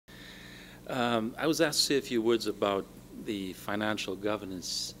I was asked to say a few words about the financial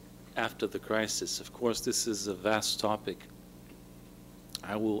governance after the crisis. Of course, this is a vast topic.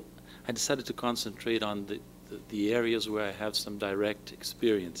 I decided to concentrate on the areas where I have some direct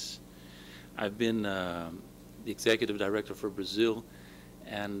experience. I've been the executive director for Brazil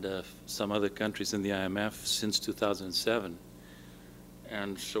and some other countries in the IMF since 2007.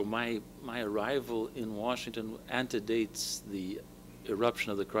 And so my arrival in Washington antedates the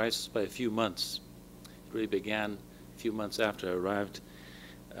eruption of the crisis by a few months. It really began a few months after I arrived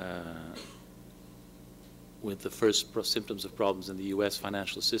with the first symptoms of problems in the US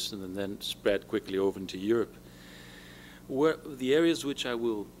financial system, and then spread quickly over into Europe. The areas which I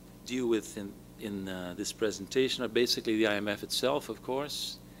will deal with in this presentation are basically the IMF itself, of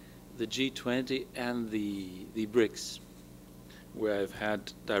course, the G20, and the BRICS, where I've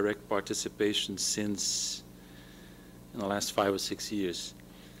had direct participation since in the last 5 or 6 years.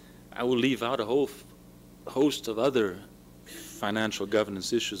 I will leave out a whole host of other financial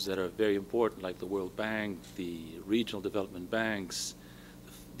governance issues that are very important, like the World Bank, the regional development banks,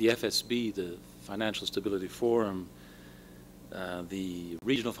 the FSB, the Financial Stability Forum, the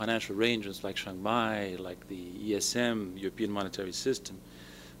regional financial arrangements like Shanghai, like the ESM, European Monetary System.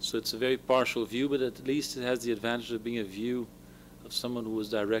 So it's a very partial view, but at least it has the advantage of being a view of someone who was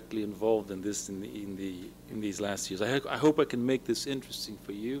directly involved in this in these last years. I hope I can make this interesting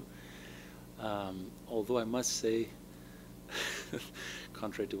for you, although I must say,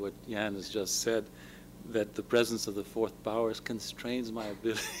 contrary to what Jan has just said, that the presence of the fourth power constrains my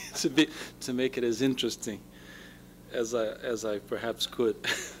ability to make it as interesting as I perhaps could.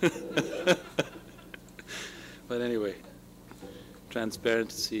 But anyway,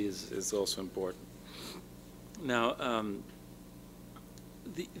 transparency is also important. Now,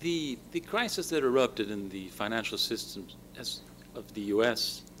 the crisis that erupted in the financial systems of the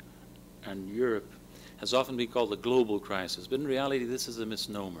US and Europe has often been called a global crisis, but in reality this is a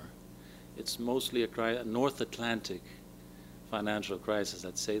misnomer. It's mostly a North Atlantic financial crisis,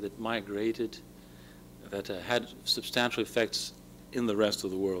 I'd say, that migrated, that had substantial effects in the rest of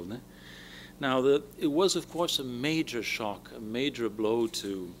the world. Now, it was, of course, a major shock, a major blow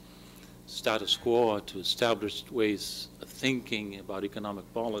to status quo, to established ways of thinking about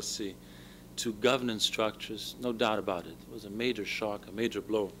economic policy, to governance structures, no doubt about it. It was a major shock, a major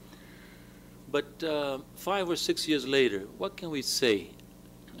blow. But 5 or 6 years later, what can we say?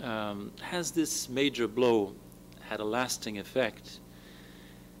 Has this major blow had a lasting effect?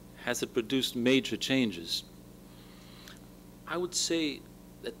 Has it produced major changes? I would say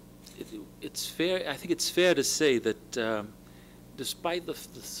that it's fair. I think it's fair to say that despite the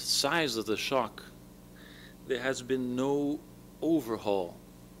size of the shock, there has been no overhaul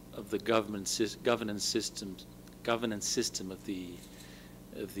of the governance system of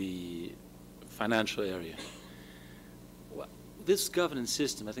the financial area. Well, this governance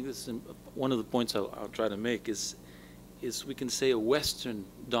system, I think this is one of the points I'll try to make, is we can say a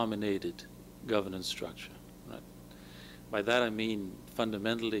Western-dominated governance structure. Right? By that I mean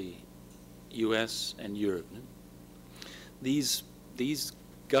fundamentally US and Europe. These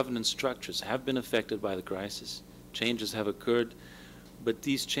governance structures have been affected by the crisis. Changes have occurred, but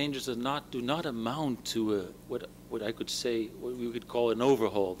these changes do not amount to what I could say, what we could call an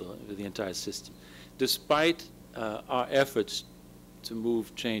overhaul of the entire system, despite our efforts to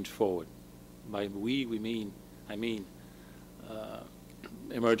move change forward. By I mean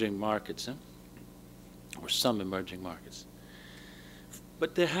emerging markets, or some emerging markets.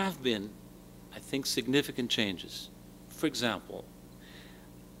 But there have been, I think, significant changes. For example,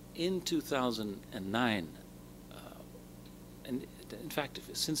 in 2009, and in fact,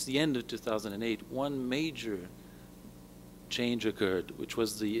 since the end of 2008, one major change occurred, which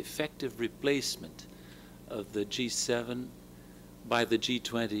was the effective replacement of the G7 by the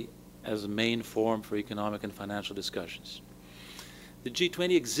G20 as a main forum for economic and financial discussions. The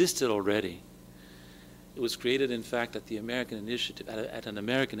G20 existed already. It was created, in fact, at the American initiative, at an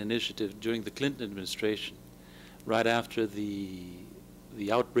American initiative during the Clinton administration, right after the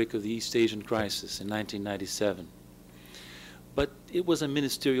outbreak of the East Asian crisis in 1997. But it was a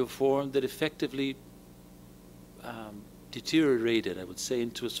ministerial forum that effectively deteriorated, I would say,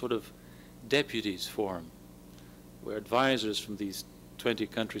 into a sort of deputies forum, where advisors from these 20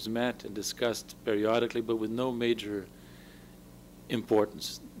 countries met and discussed periodically, but with no major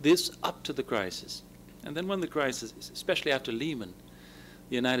importance. This up to the crisis. And then when the crisis, especially after Lehman,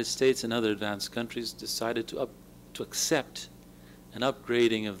 the United States and other advanced countries decided to accept an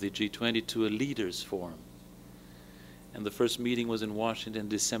upgrading of the G20 to a leaders forum. And the first meeting was in Washington in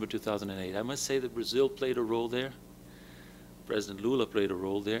December 2008. I must say that Brazil played a role there. President Lula played a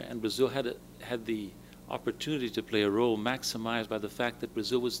role there, and Brazil had the opportunity to play a role maximized by the fact that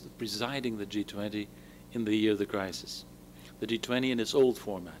Brazil was presiding the G20 in the year of the crisis. The G20 in its old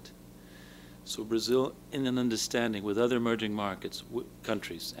format. So Brazil, in an understanding with other emerging markets,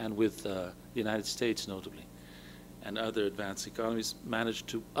 countries, and with the United States notably, and other advanced economies, managed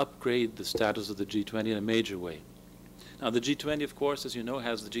to upgrade the status of the G20 in a major way. Now the G20, of course, as you know,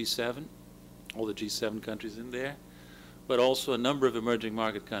 has the G7, all the G7 countries in there, but also a number of emerging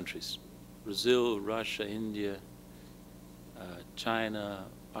market countries. Brazil, Russia, India, China,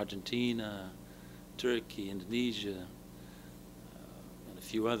 Argentina, Turkey, Indonesia, and a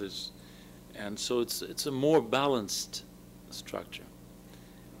few others. And so it's a more balanced structure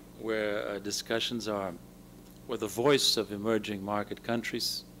where discussions are, where the voice of emerging market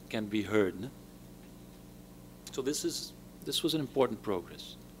countries can be heard. No? So this was an important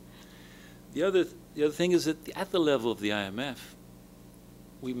progress. The other thing is that at the level of the IMF,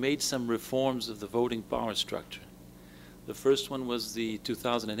 we made some reforms of the voting power structure. The first one was the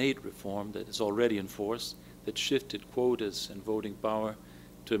 2008 reform that is already in force, that shifted quotas and voting power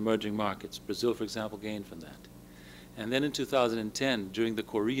to emerging markets. Brazil, for example, gained from that. And then in 2010, during the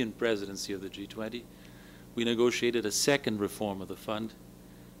Korean presidency of the G20, we negotiated a second reform of the fund,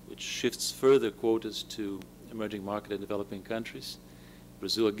 which shifts further quotas to emerging market and developing countries.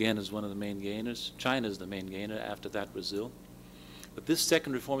 Brazil, again, is one of the main gainers. China is the main gainer, after that Brazil. But this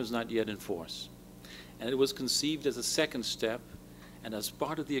second reform is not yet in force. And it was conceived as a second step, and as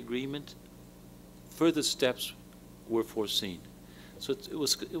part of the agreement, further steps were foreseen. So it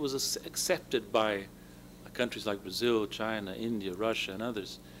was accepted by countries like Brazil, China, India, Russia, and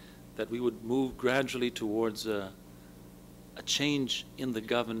others, that we would move gradually towards a change in the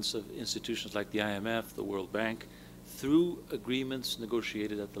governance of institutions like the IMF, the World Bank, through agreements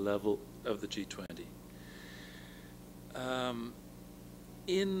negotiated at the level of the G20.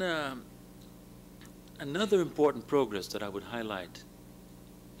 Another important progress that I would highlight,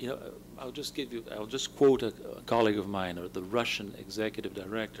 I'll just quote a colleague of mine, or the Russian executive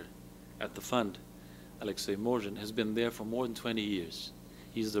director at the fund, Alexei Morzhin, has been there for more than 20 years.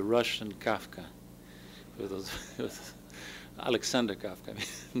 He's the Russian Kafka. Alexander Kafka,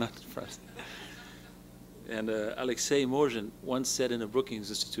 not France. And Alexei Morzhin once said in a Brookings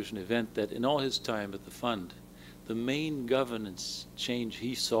Institution event that in all his time at the fund, the main governance change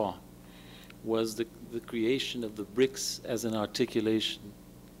he saw was the creation of the BRICS as an articulation,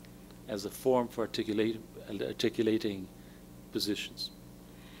 as a form for articulating positions.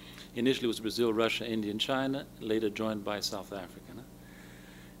 Initially it was Brazil, Russia, India, and China, later joined by South Africa. No?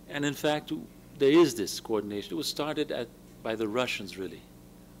 And in fact, there is this coordination. It was started by the Russians, really.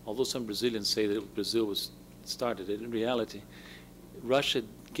 Although some Brazilians say that Brazil started it, in reality, Russia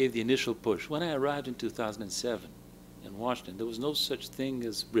gave the initial push. When I arrived in 2007 in Washington, there was no such thing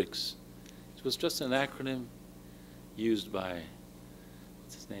as BRICS. It was just an acronym used by,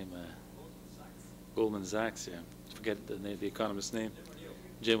 what's his name? Goldman Sachs, yeah. I forget the economist's name.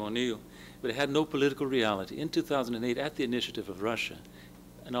 Jim O'Neill. But it had no political reality. In 2008, at the initiative of Russia,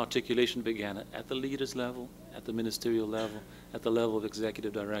 an articulation began at the leaders level, at the ministerial level, at the level of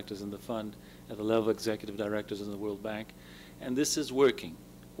executive directors in the fund, at the level of executive directors in the World Bank. And this is working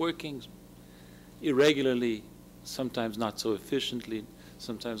irregularly, sometimes not so efficiently,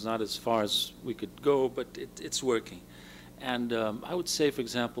 sometimes not as far as we could go, but it's working. And I would say, for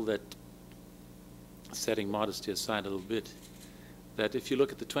example, that, setting modesty aside a little bit, that if you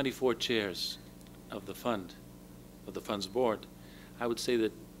look at the 24 chairs of the fund, of the fund's board, I would say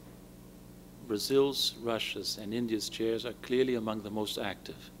that Brazil's, Russia's, and India's chairs are clearly among the most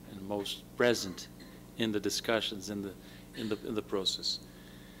active and most present in the discussions, in the process.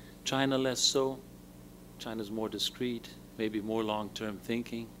 China less so. China's more discreet, maybe more long-term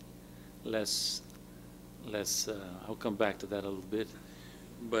thinking, less. I'll come back to that a little bit,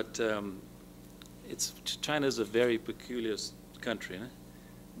 but China is a very peculiar country,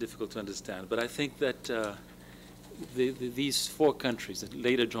 difficult to understand. But I think that these four countries, that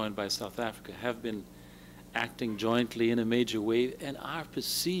later joined by South Africa, have been acting jointly in a major way and are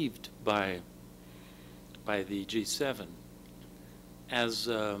perceived by the G7 as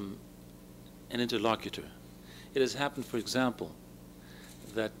an interlocutor. It has happened, for example,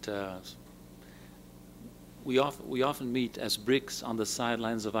 that we often meet as BRICS on the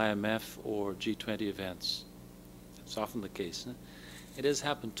sidelines of IMF or G20 events. It's often the case. It has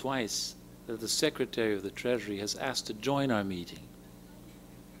happened twice that the Secretary of the Treasury has asked to join our meeting.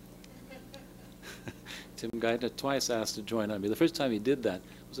 Tim Geithner twice asked to join our meeting. The first time he did that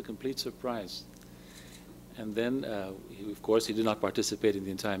was a complete surprise. And then, of course, he did not participate in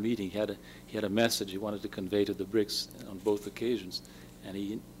the entire meeting. He had a message he wanted to convey to the BRICS on both occasions. And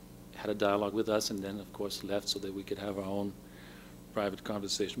he had a dialogue with us and then, of course, left so that we could have our own private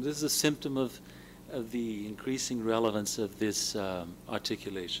conversation. But this is a symptom of the increasing relevance of this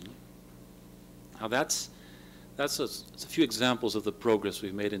articulation. Now, that's a few examples of the progress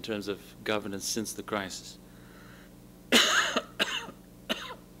we've made in terms of governance since the crisis.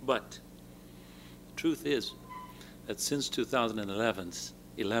 But the truth is that since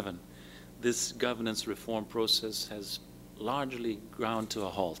 2011, this governance reform process has largely ground to a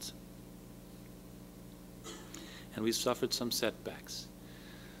halt. And we've suffered some setbacks.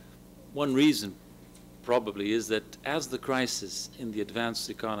 One reason probably is that as the crisis in the advanced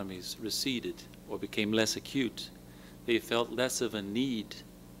economies receded or became less acute, they felt less of a need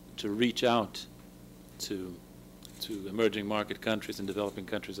to reach out to emerging market countries and developing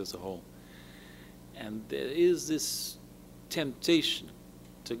countries as a whole. And there is this temptation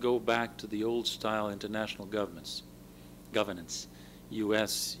to go back to the old style international governance,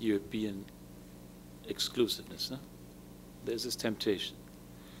 US, European exclusiveness. Huh? There's this temptation.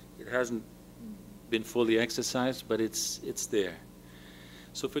 It hasn't been fully exercised, but it's there.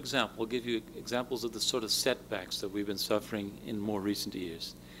 So, for example, I'll give you examples of the sort of setbacks that we've been suffering in more recent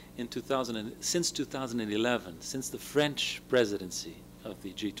years. Since 2011, since the French presidency of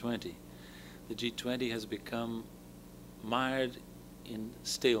the G20 has become mired in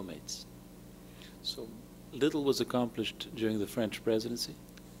stalemates. So little was accomplished during the French presidency,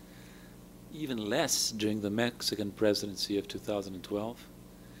 even less during the Mexican presidency of 2012,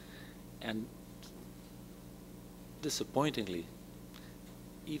 and disappointingly,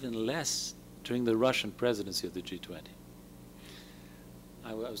 even less during the Russian presidency of the G20.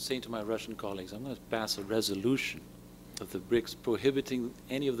 I was saying to my Russian colleagues, I'm going to pass a resolution of the BRICS prohibiting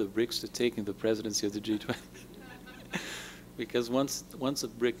any of the BRICS to taking the presidency of the G20. Because once a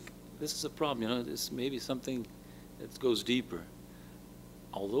BRIC, this is a problem, you know, this may be something that goes deeper.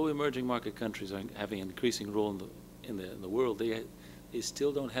 Although emerging market countries are having an increasing role in the world, they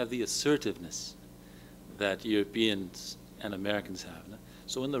still don't have the assertiveness that Europeans and Americans have. No?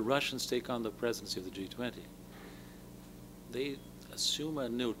 So when the Russians take on the presidency of the G20, they assume a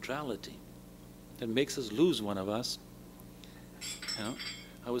neutrality that makes us lose one of us. You know,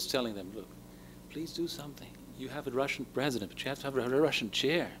 I was telling them, look, please do something. You have a Russian president, but you have to have a Russian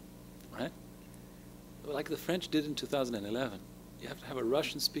chair, right? Like the French did in 2011. You have to have a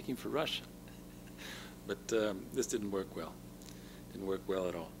Russian speaking for Russia. But this didn't work well. Didn't work well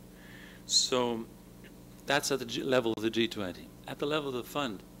at all. So that's at the level of the G20. At the level of the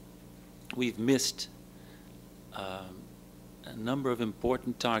fund, we've missed a number of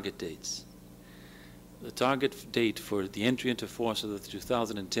important target dates. The target date for the entry into force of the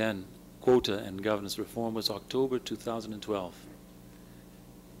 2010 quota and governance reform was October 2012.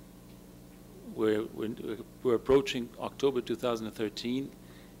 We're approaching October 2013,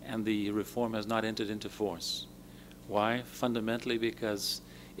 and the reform has not entered into force. Why? Fundamentally because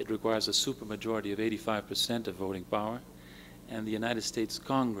it requires a supermajority of 85% of voting power, and the United States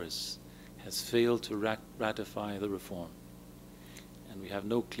Congress has failed to ratify the reform. And we have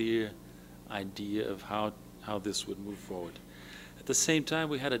no clear idea of how this would move forward. At the same time,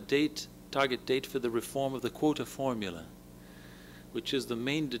 we had a target date for the reform of the quota formula, which is the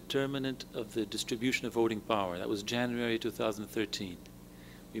main determinant of the distribution of voting power. That was January 2013.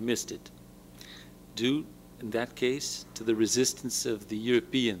 We missed it, due, in that case, to the resistance of the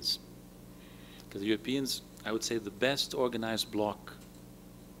Europeans. Because the Europeans, I would say, the best organized bloc.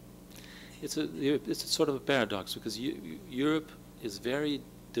 It's a sort of a paradox, because Europe is very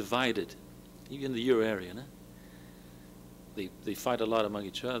divided, even the euro area. No? They fight a lot among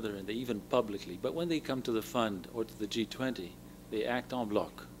each other, and they even publicly. But when they come to the fund or to the G20, they act en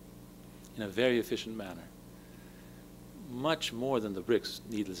bloc in a very efficient manner. Much more than the BRICS,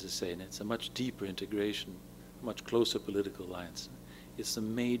 needless to say, and it's a much deeper integration, a much closer political alliance. It's a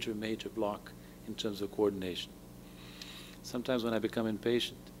major, major bloc in terms of coordination. Sometimes when I become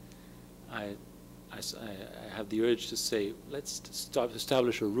impatient, I have the urge to say, let's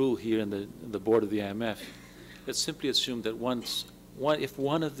establish a rule here in the board of the IMF. Let's simply assume that if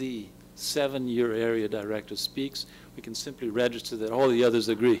one of the 7 euro area directors speaks, we can simply register that all the others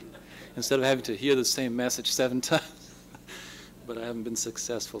agree, instead of having to hear the same message 7 times. But I haven't been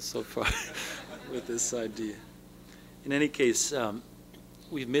successful so far with this idea. In any case,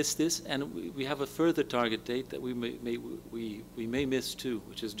 we've missed this, and we have a further target date that we may miss too,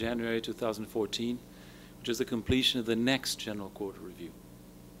 which is January 2014, which is the completion of the next general quota review.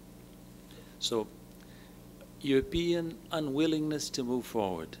 So, European unwillingness to move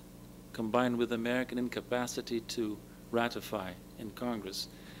forward combined with American incapacity to ratify in Congress,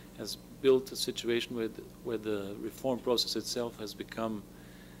 has built a situation where the reform process itself has become,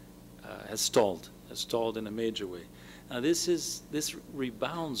 has stalled in a major way. Now this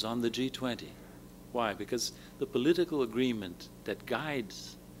rebounds on the G20. Why? Because the political agreement that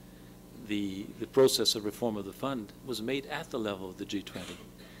guides the process of reform of the fund was made at the level of the G20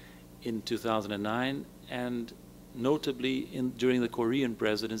 in 2009 and notably during the Korean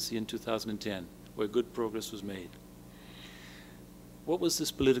presidency in 2010, where good progress was made. What was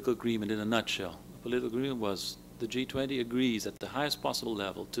this political agreement in a nutshell? The political agreement was the G20 agrees at the highest possible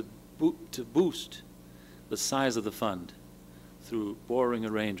level to boost the size of the fund through borrowing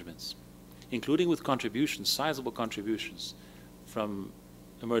arrangements, including with contributions, sizable contributions from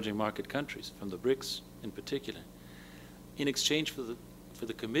emerging market countries, from the BRICS in particular, in exchange for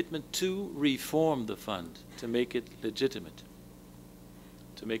the commitment to reform the fund, to make it legitimate,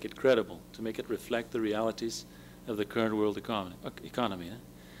 to make it credible, to make it reflect the realities of the current world economy.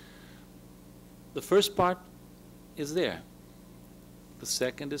 The first part is there. The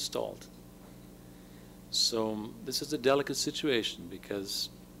second is stalled. So this is a delicate situation because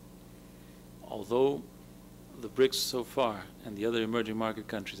although the BRICS so far and the other emerging market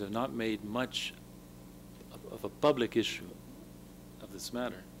countries have not made much of a public issue of this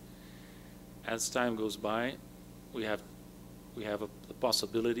matter, as time goes by, we have the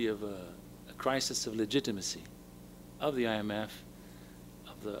possibility of a crisis of legitimacy of the IMF,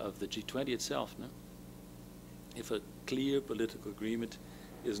 of the G20 itself, no? If a clear political agreement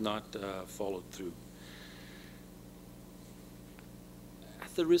is not followed through.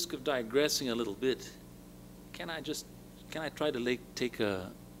 At the risk of digressing a little bit, can I try to take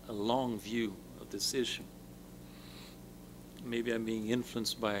a long view of this issue? Maybe I'm being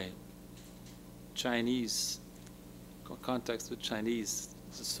influenced by Chinese context with Chinese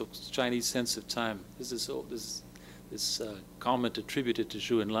sense of time. This comment attributed to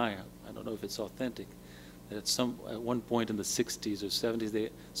Zhou Enlai, I don't know if it's authentic, that at one point in the 60s or 70s,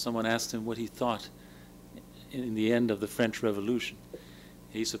 someone asked him what he thought in the end of the French Revolution.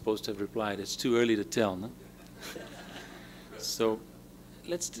 He's supposed to have replied, "It's too early to tell," no? So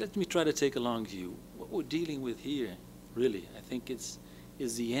let me try to take a long view. What we're dealing with here, really, I think is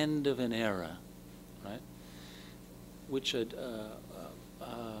the end of an era, right? Which an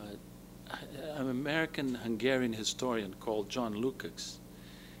American-Hungarian historian called John Lukács,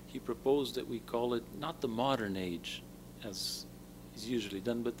 he proposed that we call it not the modern age, as is usually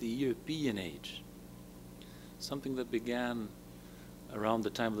done, but the European age. Something that began around the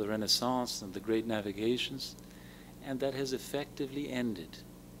time of the Renaissance and the great navigations, and that has effectively ended,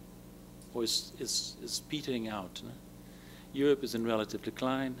 or is petering out. No? Europe is in relative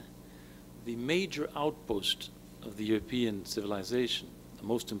decline. The major outpost of the European civilization, the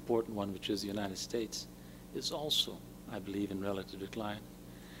most important one, which is the United States, is also, I believe, in relative decline.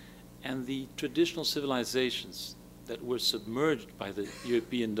 And the traditional civilizations that were submerged by the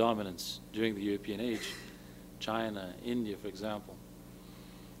European dominance during the European age, China, India, for example,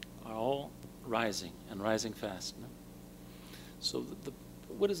 are all rising, and rising fast. No? So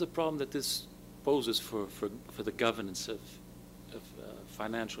what is the problem that this poses for the governance of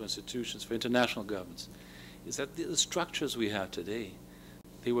financial institutions, for international governance, is that the structures we have today,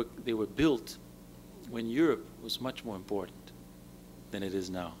 they were built when Europe was much more important than it is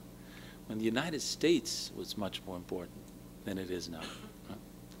now, when the United States was much more important than it is now. Right?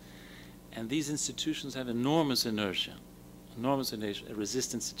 And these institutions have enormous inertia, a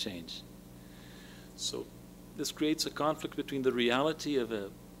resistance to change. So this creates a conflict between the reality of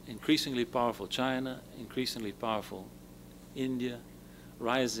an increasingly powerful China, increasingly powerful India,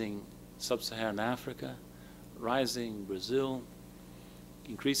 rising sub-Saharan Africa, rising Brazil,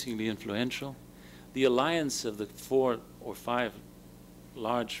 increasingly influential, the alliance of the 4 or 5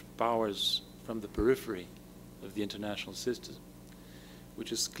 large powers from the periphery of the international system,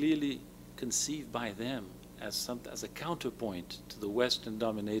 which is clearly conceived by them as a counterpoint to the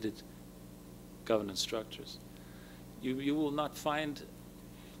Western-dominated governance structures. You will not find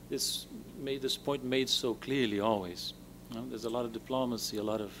this point made so clearly always. There's a lot of diplomacy, a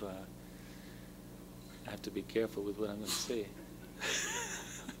lot of I have to be careful with what I'm going to say.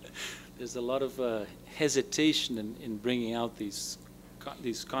 There's a lot of hesitation in bringing out these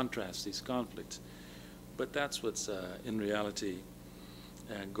contrasts, these conflicts. But that's what's in reality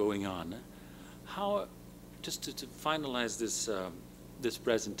going on. How, just to finalize this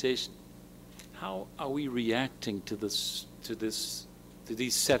presentation, how are we reacting to these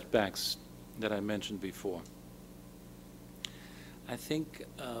setbacks that I mentioned before? I think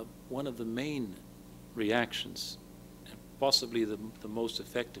one of the main reactions, and possibly the most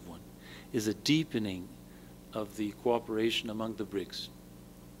effective one, is a deepening of the cooperation among the BRICS.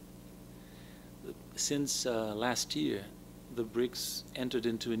 Since last year, the BRICS entered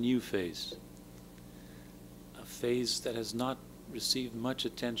into a new phase, a phase that has not received much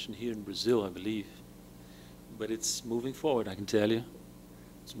attention here in Brazil, I believe, but it's moving forward, I can tell you.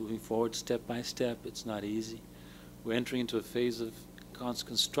 It's moving forward step by step. It's not easy. We're entering into a phase of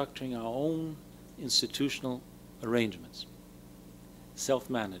constructing our own institutional arrangements,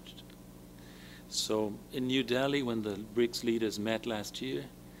 self-managed. So in New Delhi, when the BRICS leaders met last year,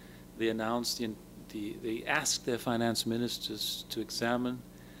 they announced they asked their finance ministers to examine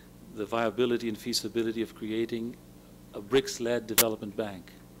the viability and feasibility of creating a BRICS-led development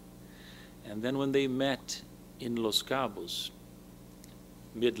bank. And then when they met in Los Cabos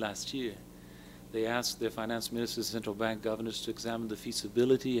mid last year, they asked their finance ministers and central bank governors to examine the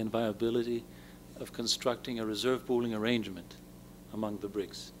feasibility and viability of constructing a reserve pooling arrangement among the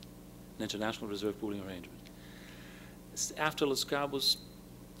BRICS, an international reserve pooling arrangement. After Los Cabos,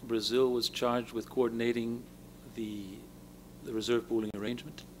 Brazil was charged with coordinating the reserve pooling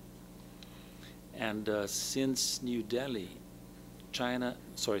arrangement. And since New Delhi,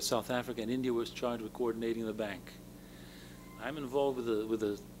 South Africa and India was charged with coordinating the bank. I'm involved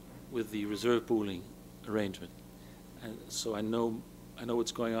with the reserve pooling arrangement, and so I know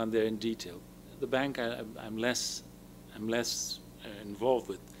what's going on there in detail. The bank I'm less involved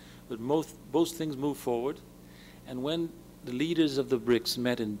with, but both things move forward. And when the leaders of the BRICS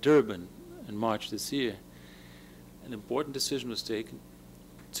met in Durban in March this year, an important decision was taken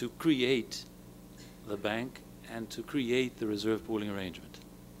to create the bank and to create the reserve pooling arrangement.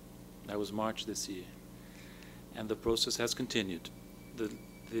 That was March this year. And the process has continued. The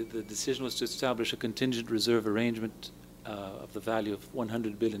decision was to establish a contingent reserve arrangement of the value of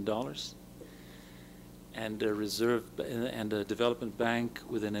 $100 billion and a development bank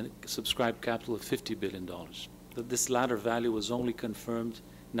with a subscribed capital of $50 billion. This latter value was only confirmed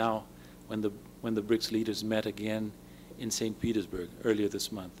now when the BRICS leaders met again in St. Petersburg earlier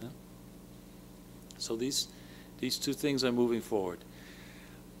this month. So these two things are moving forward.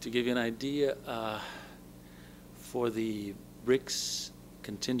 To give you an idea, for the BRICS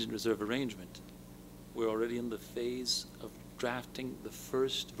contingent reserve arrangement, we're already in the phase of drafting the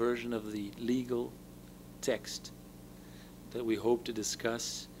first version of the legal text that we hope to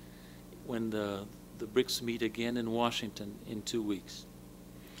discuss when the BRICS meet again in Washington in 2 weeks.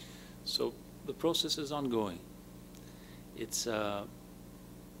 So the process is ongoing. The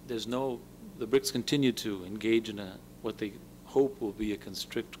BRICS continue to engage in what they hope will be a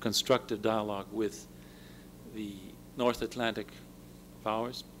constructive dialogue with the North Atlantic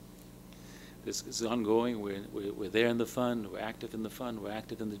powers. This is ongoing. We're there in the fund. We're active in the fund. We're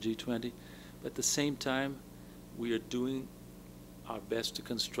active in the G20. But at the same time, we are doing our best to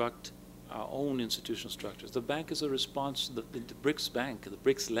construct our own institutional structures. The bank is a response, the BRICS bank, the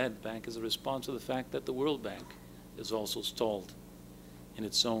BRICS-led bank is a response to the fact that the World Bank is also stalled in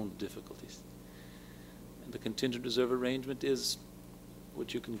its own difficulties. And the contingent reserve arrangement is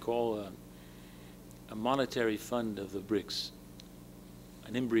what you can call a monetary fund of the BRICS,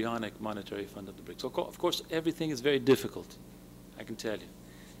 an embryonic monetary fund of the BRICS. Of course, everything is very difficult, I can tell you.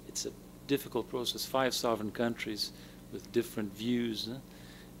 It's a difficult process. 5 sovereign countries with different views,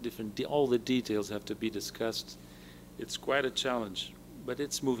 all the details have to be discussed. It's quite a challenge, but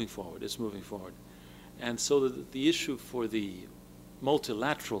it's moving forward. It's moving forward. And so the issue for the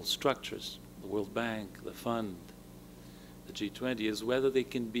multilateral structures, the World Bank, the Fund, the G20, is whether they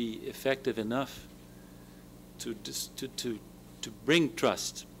can be effective enough to bring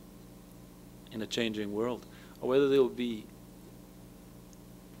trust in a changing world, or whether they'll be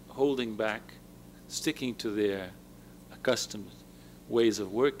holding back, sticking to their accustomed ways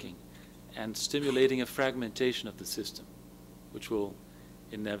of working, and stimulating a fragmentation of the system, which will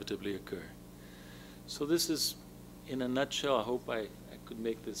inevitably occur. So this is, in a nutshell, I hope I could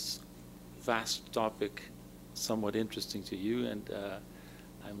make this vast topic somewhat interesting to you, and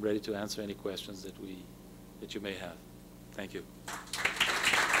I'm ready to answer any questions that you may have. Thank you.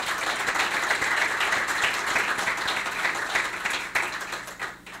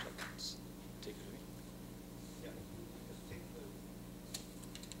 Take it away.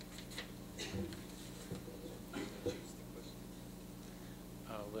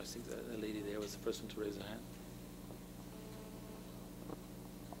 I think the lady there was the first one to raise her hand.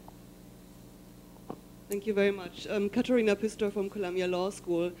 Thank you very much. Katharina Pistor from Columbia Law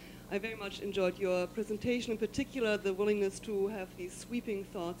School. I very much enjoyed your presentation, in particular the willingness to have these sweeping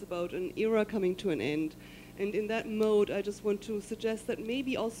thoughts about an era coming to an end. And in that mode, I just want to suggest that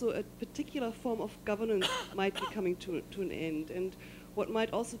maybe also a particular form of governance might be coming to an end. And what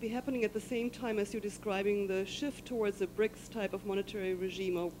might also be happening at the same time as you're describing the shift towards a BRICS type of monetary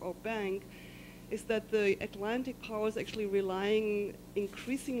regime or bank, is that the Atlantic powers actually relying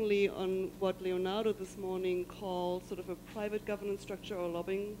increasingly on what Leonardo this morning called sort of a private governance structure or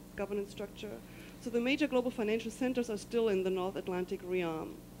lobbying governance structure. So the major global financial centers are still in the North Atlantic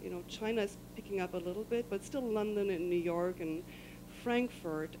realm. You know, China is picking up a little bit, but still London and New York and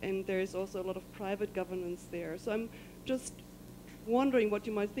Frankfurt, and there's also a lot of private governance there. So I'm just wondering what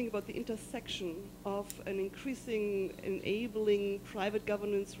you might think about the intersection of an increasing enabling private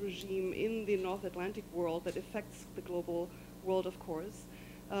governance regime in the North Atlantic world that affects the global world, of course,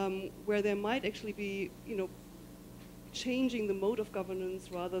 where there might actually be, you know, changing the mode of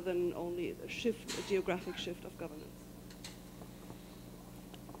governance rather than only a shift, a geographic shift of governance.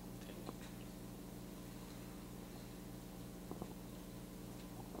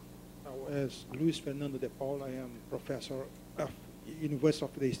 As Luis Fernando de Paula, I am professor of University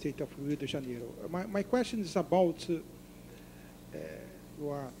of the State of Rio de Janeiro. My question is about, you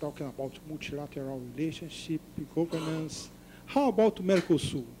are talking about multilateral relationship, governance. How about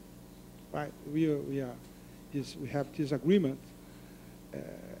Mercosur? Right, we have this agreement,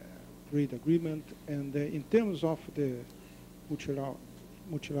 trade agreement, and in terms of the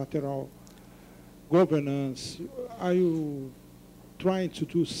multilateral governance, are you trying to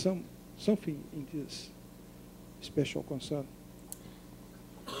do something in this special concern?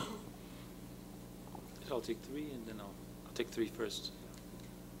 I'll take three, and then I'll take three first.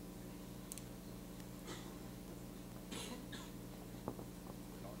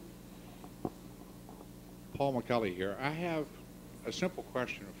 Paul McCully here. I have a simple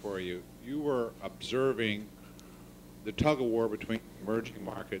question for you. You were observing the tug-of-war between emerging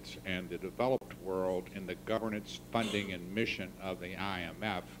markets and the developed world in the governance, funding, and mission of the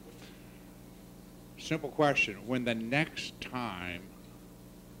IMF. Simple question, when the next time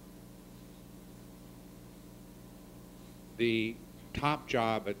the top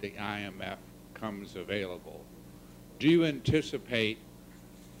job at the IMF comes available, do you anticipate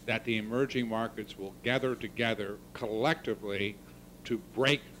that the emerging markets will gather together collectively to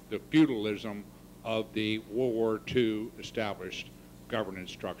break the feudalism of the World War II established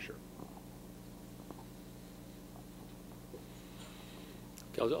governance structure?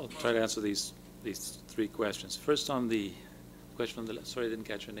 Okay, I'll try to answer these three questions. First, on the question on the sorry, I didn't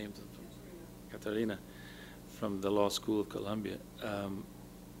catch your name. Katarina, from the Law School of Columbia. I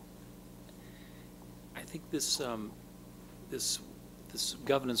think this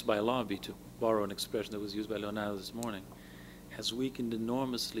governance by lobby, to borrow an expression that was used by Leonardo this morning, has weakened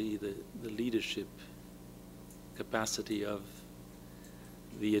enormously the leadership capacity of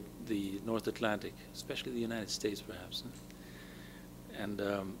the North Atlantic, especially the United States, perhaps, and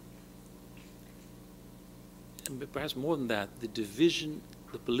perhaps more than that, the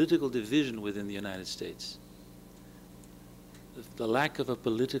political division within the United States, the lack of a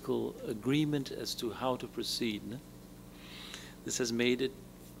political agreement as to how to proceed. This has made it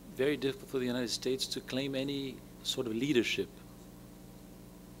very difficult for the United States to claim any sort of leadership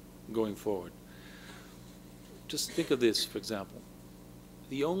going forward. Just think of this, for example.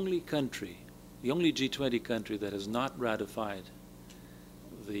 The only G20 country that has not ratified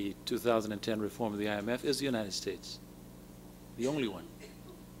the 2010 reform of the IMF is the United States. The only one.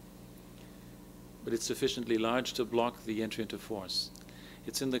 But it's sufficiently large to block the entry into force.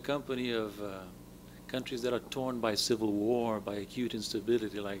 It's in the company of countries that are torn by civil war, by acute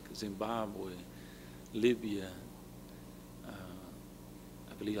instability, like Zimbabwe, Libya,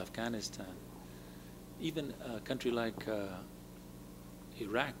 I believe Afghanistan. Even a country like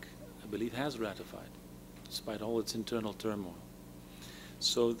Iraq, I believe, has ratified, despite all its internal turmoil.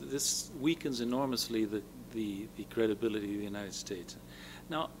 So this weakens enormously the credibility of the United States.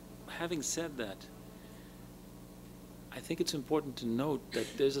 Now, having said that, I think it's important to note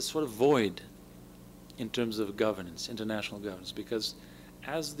that there's a sort of void in terms of governance, international governance, because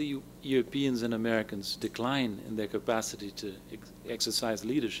as the Europeans and Americans decline in their capacity to exercise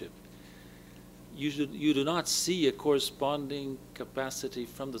leadership, you do not see a corresponding capacity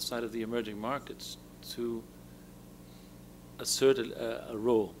from the side of the emerging markets to assert a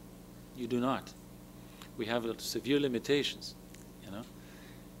role. You do not. We have severe limitations, you know,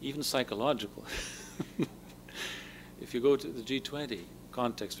 even psychological. If you go to the G20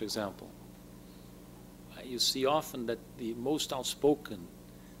 context, for example, you see often that the most outspoken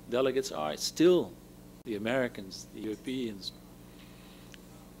delegates are still the Americans, the Europeans.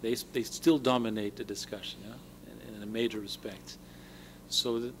 They still dominate the discussion, yeah, in a major respect.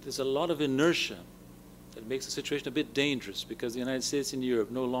 So there's a lot of inertia that makes the situation a bit dangerous, because the United States and Europe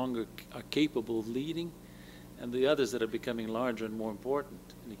no longer are capable of leading, And the others that are becoming larger and more important,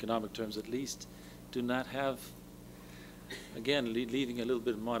 in economic terms at least, do not have, again, leaving a little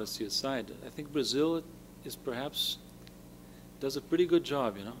bit of modesty aside, I think Brazil is perhaps, does a pretty good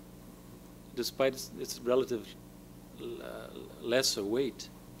job, you know, despite its relative lesser weight.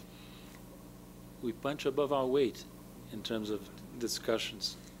 We punch above our weight in terms of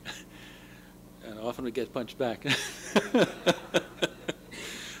discussions. And often we get punched back.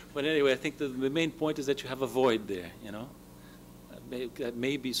 But anyway, I think the main point is that you have a void there, you know. That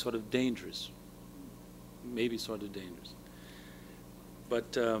may be sort of dangerous. Maybe sort of dangerous.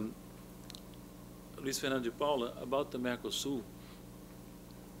 But Luis Fernando de Paula, about the Mercosul,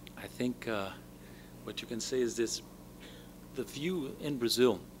 I think what you can say is this. The view in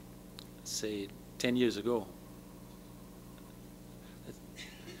Brazil, say 10 years ago,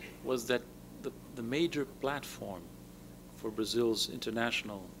 was that the major platform for Brazil's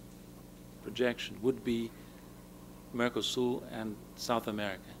international projection would be Mercosul and South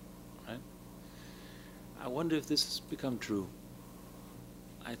America, right? I wonder if this has become true.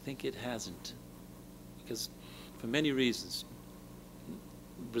 I think it hasn't, because for many reasons.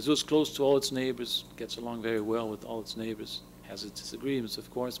 Brazil's close to all its neighbors, gets along very well with all its neighbors, has its disagreements, of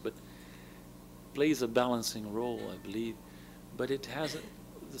course, but plays a balancing role, I believe. But it has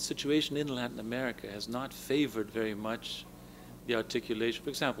the situation in Latin America has not favored very much the articulation. For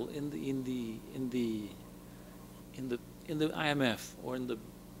example, in the IMF or in the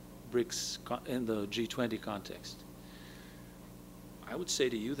BRICS, in the G20 context, I would say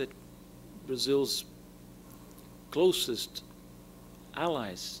to you that Brazil's closest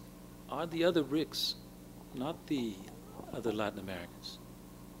allies are the other BRICS, not the other Latin Americans.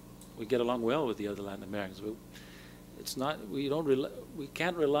 We get along well with the other Latin Americans. It's not, we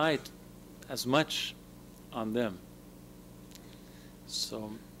can't rely as much on them.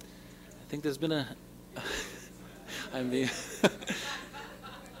 So I think there's been I mean,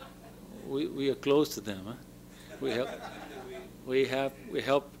 we are close to them, huh?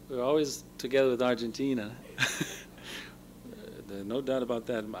 We're always together with Argentina. No doubt about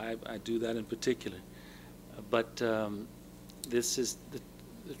that. I do that in particular. But this is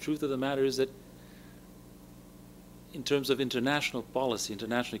the truth of the matter is that in terms of international policy,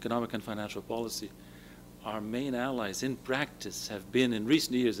 international economic and financial policy, our main allies in practice have been, in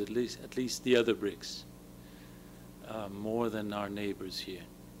recent years at least the other BRICS, more than our neighbors here.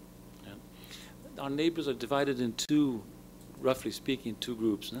 Yeah. Our neighbors are divided in two, roughly speaking, two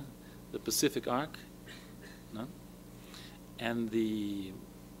groups. No? The Pacific Arc, no? And the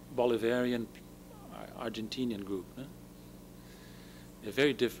Bolivarian Argentinian group. No? They're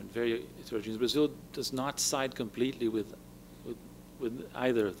very different, very heterogeneous. Brazil does not side completely with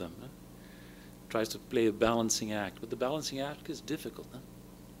either of them. No? Tries to play a balancing act, but the balancing act is difficult, no?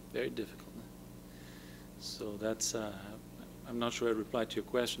 Very difficult. No? So that's, I'm not sure I replied to your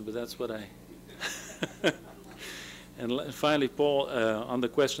question, but that's what I... And finally, Paul, on the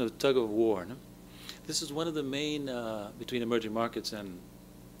question of tug of war. No? This is one of the main, between emerging markets and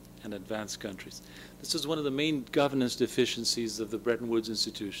advanced countries. This is one of the main governance deficiencies of the Bretton Woods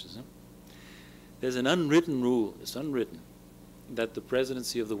institutions. No? There's an unwritten rule, it's unwritten, that the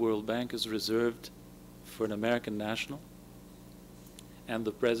presidency of the World Bank is reserved for an American national, and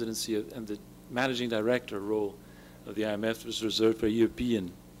the presidency of, and the managing director role of the IMF was reserved for a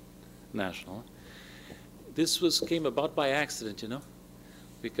European national. This came about by accident, you know,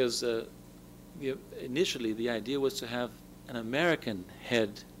 because initially the idea was to have an American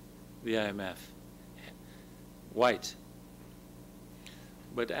head the IMF, white.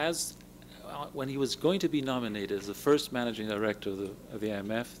 But when he was going to be nominated as the first managing director of the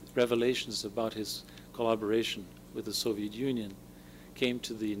IMF, revelations about his collaboration with the Soviet Union came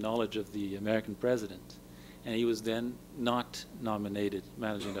to the knowledge of the American president, and he was then not nominated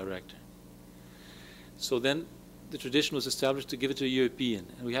managing director. So then the tradition was established to give it to a European,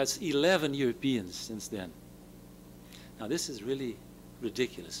 and we had 11 Europeans since then. Now this is really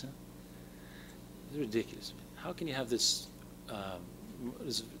ridiculous. Huh? It's ridiculous. How can you have this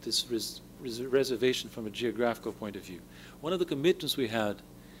reservation from a geographical point of view? One of the commitments we have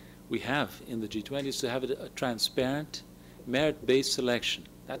in the G20 is to have a transparent, merit-based selection.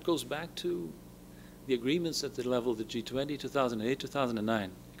 That goes back to the agreements at the level of the G20, 2008,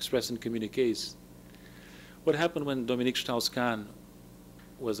 2009, expressed in communiques. What happened when Dominique Strauss-Kahn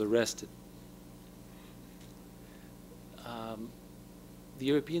was arrested? The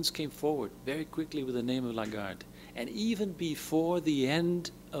Europeans came forward very quickly with the name of Lagarde. And even before the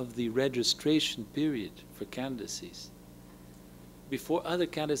end of the registration period for candidacies, before other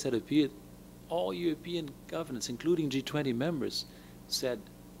candidates had appeared, all European governments, including G20 members, said,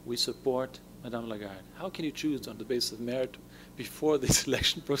 we support Madame Lagarde? How can you choose on the basis of merit before the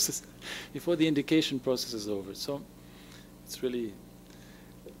selection process, before the indication process is over? So it's really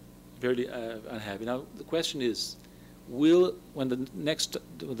very unhappy. Now the question is, when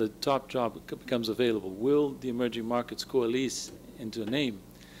the top job becomes available, will the emerging markets coalesce into a name?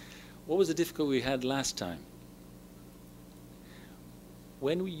 What was the difficulty we had last time?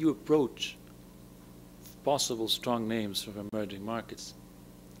 When you approach possible strong names from emerging markets,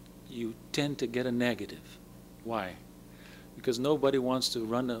 you tend to get a negative. Why? Because nobody wants to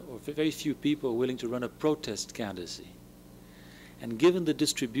run or very few people are willing to run a protest candidacy. And given the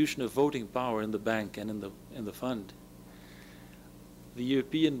distribution of voting power in the bank and in the fund, the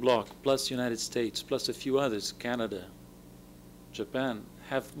European bloc plus the United States plus a few others, Canada, Japan,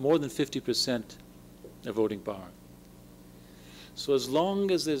 have more than 50% of voting power. So as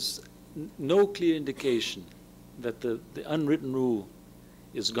long as there's no clear indication that the unwritten rule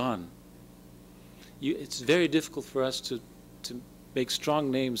is gone, it's very difficult for us to make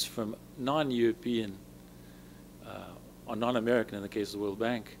strong names from non-European or non-American, in the case of the World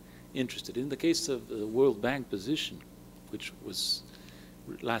Bank, interested. In the case of the World Bank position, which was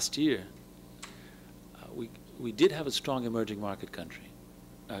last year, we did have a strong emerging market country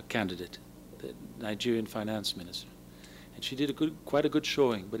candidate, the Nigerian finance minister. And she did quite a good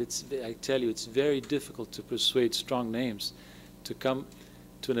showing, but I tell you, it's very difficult to persuade strong names to come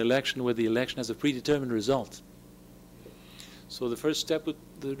to an election where the election has a predetermined result. So the first step,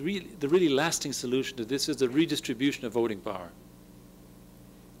 the really lasting solution to this is the redistribution of voting power.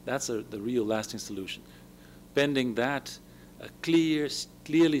 That's the real lasting solution. Pending that, a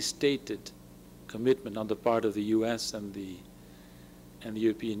clearly stated commitment on the part of the U.S. and the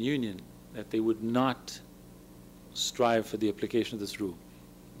European Union that they would not strive for the application of this rule.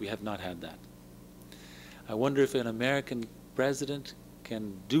 We have not had that. I wonder if an American president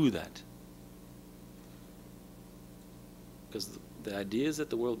can do that. Because the idea is that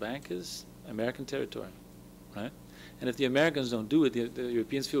the World Bank is American territory, right? And if the Americans don't do it, the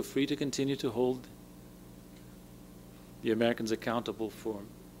Europeans feel free to continue to hold the Americans accountable for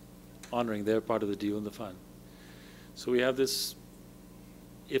honoring their part of the deal in the fund. So we have this,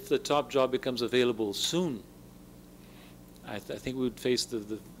 if the top job becomes available soon, I think we would face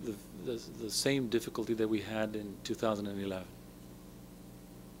the same difficulty that we had in 2011.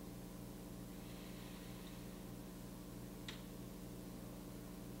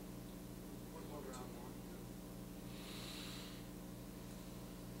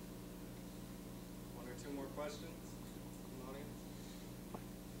 One or two more questions from the audience?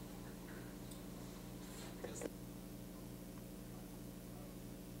 I guess.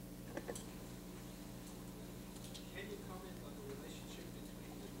 Can you comment on the relationship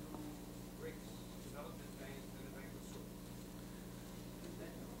between the new BRICS Development Bank and the Bank of Sul?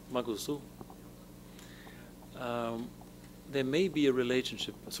 Banco do Sul? There may be a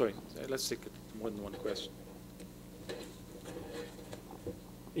relationship. Sorry, let's take more than one question.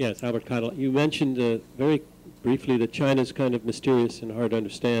 Yes, Albert Cottle. You mentioned very briefly that China's kind of mysterious and hard to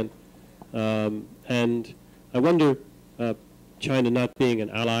understand. And I wonder, China not being an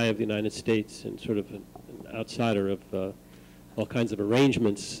ally of the United States and sort of an outsider of all kinds of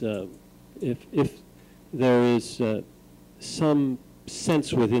arrangements, if there is some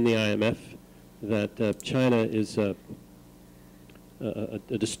sense within the IMF that China is a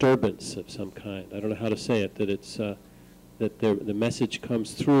disturbance of some kind. I don't know how to say it, that it's that the message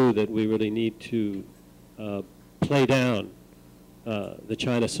comes through that we really need to play down the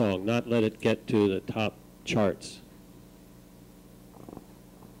China song, not let it get to the top charts.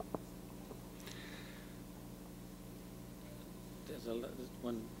 There's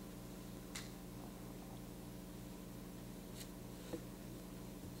one.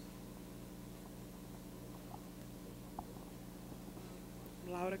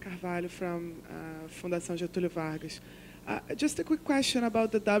 Laura Carvalho from Fundação Getúlio Vargas. Just a quick question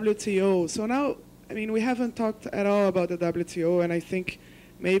about the WTO. So now, I mean, we haven't talked at all about the WTO, and I think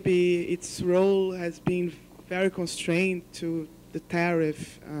maybe its role has been very constrained to the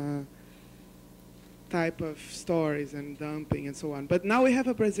tariff type of stories and dumping and so on. But now we have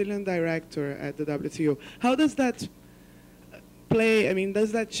a Brazilian director at the WTO. How does that play? I mean,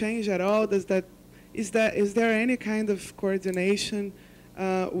 does that change at all? Is there any kind of coordination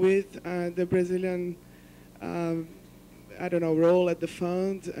with the Brazilian I don't know, role at the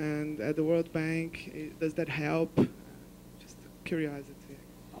fund and at the World Bank? Does that help? Just curiosity.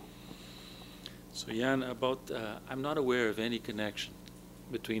 So Jan, I'm not aware of any connection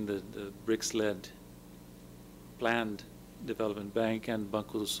between the BRICS-led planned development bank and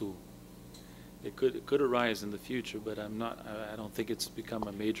Banco do Sul. It could arise in the future, but I don't think it's become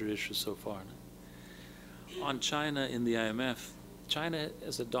a major issue so far. On China in the IMF, China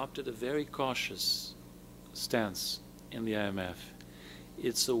has adopted a very cautious stance in the IMF.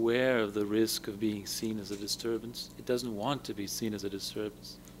 It's aware of the risk of being seen as a disturbance. It doesn't want to be seen as a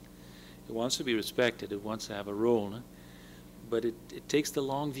disturbance. It wants to be respected. It wants to have a role. But it takes the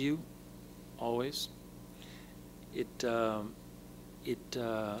long view, always. It's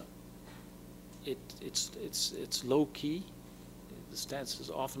low key. The stance is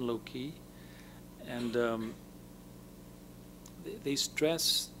often low key, and they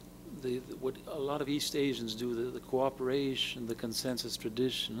stress what a lot of East Asians do: the cooperation, the consensus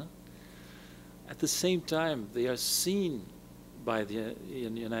tradition. At the same time, they are seen by the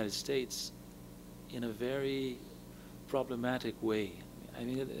United States in a very problematic way. I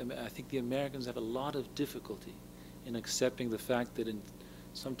mean, I think the Americans have a lot of difficulty in accepting the fact that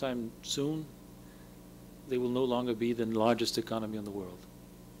sometime soon they will no longer be the largest economy in the world.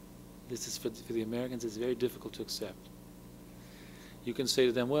 This is for the Americans, it's very difficult to accept. You can say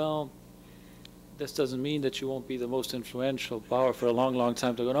to them, well, this doesn't mean that you won't be the most influential power for a long, long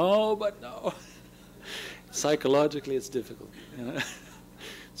time. To go, no, but no. Psychologically, it's difficult. You know?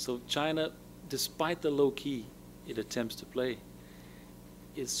 So China, despite the low key it attempts to play,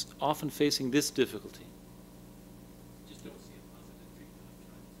 is often facing this difficulty. Just don't see a positive treatment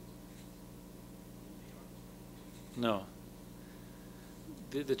of China.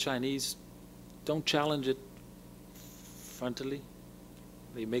 No. The Chinese don't challenge it frontally.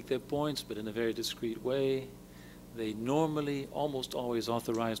 They make their points, but in a very discreet way. They normally, almost always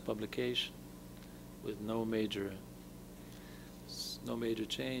authorize publication with no major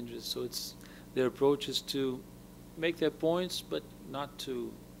changes. So their approach is to make their points, but not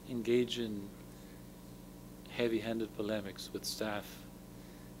to engage in heavy-handed polemics with staff,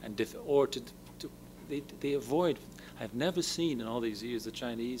 and they avoid. I've never seen in all these years the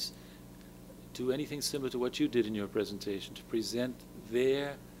Chinese do anything similar to what you did in your presentation, to present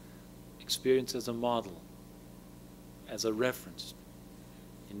their experience as a model, as a reference.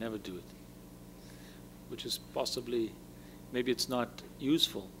 You never do it, which is possibly, maybe it's not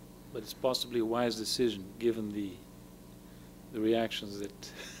useful, but it's possibly a wise decision given the reactions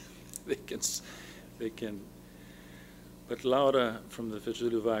that they can. But Laura from the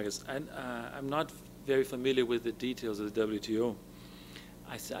Getúlio Vargas, I'm not very familiar with the details of the WTO.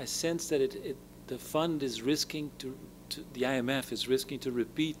 I sense that the fund is risking the IMF is risking to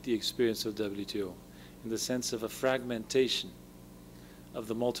repeat the experience of WTO in the sense of a fragmentation of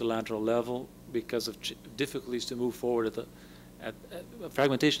the multilateral level because of difficulties to move forward at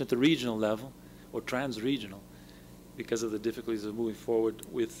fragmentation at the regional level or trans-regional because of the difficulties of moving forward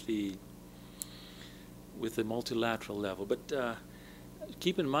with the multilateral level. But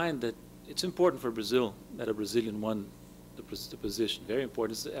keep in mind that it's important for Brazil that a Brazilian won the position. Very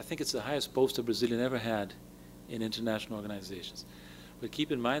important. I think it's the highest post a Brazilian ever had in international organizations. But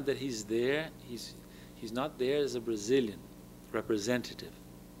keep in mind that he's there. He's not there as a Brazilian representative,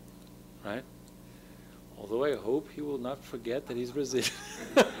 right? Although I hope he will not forget that he's Brazilian.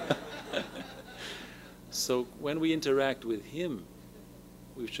 So when we interact with him,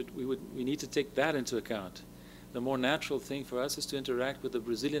 we need to take that into account. The more natural thing for us is to interact with the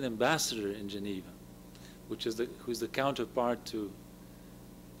Brazilian ambassador in Geneva, who's the counterpart to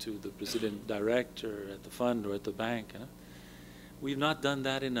the Brazilian director at the fund or at the bank. We've not done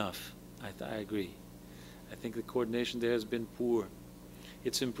that enough. I agree. I think the coordination there has been poor.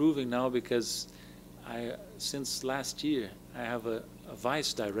 It's improving now because since last year, I have a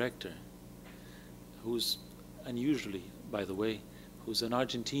vice director who's unusually, by the way, who's an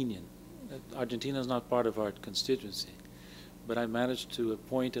Argentinian. Argentina is not part of our constituency, but I managed to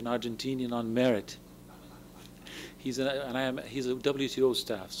appoint an Argentinian on merit. He's a WTO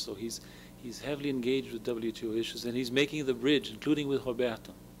staff, so he's heavily engaged with WTO issues, and he's making the bridge, including with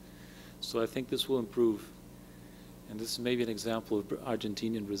Roberto. So I think this will improve. And this is maybe an example of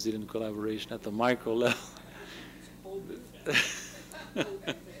Argentinian-Brazilian collaboration at the micro level.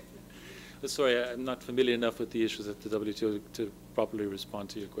 Sorry, I'm not familiar enough with the issues at the WTO to properly respond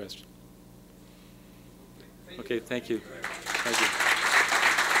to your question. Okay, thank you. Thank you.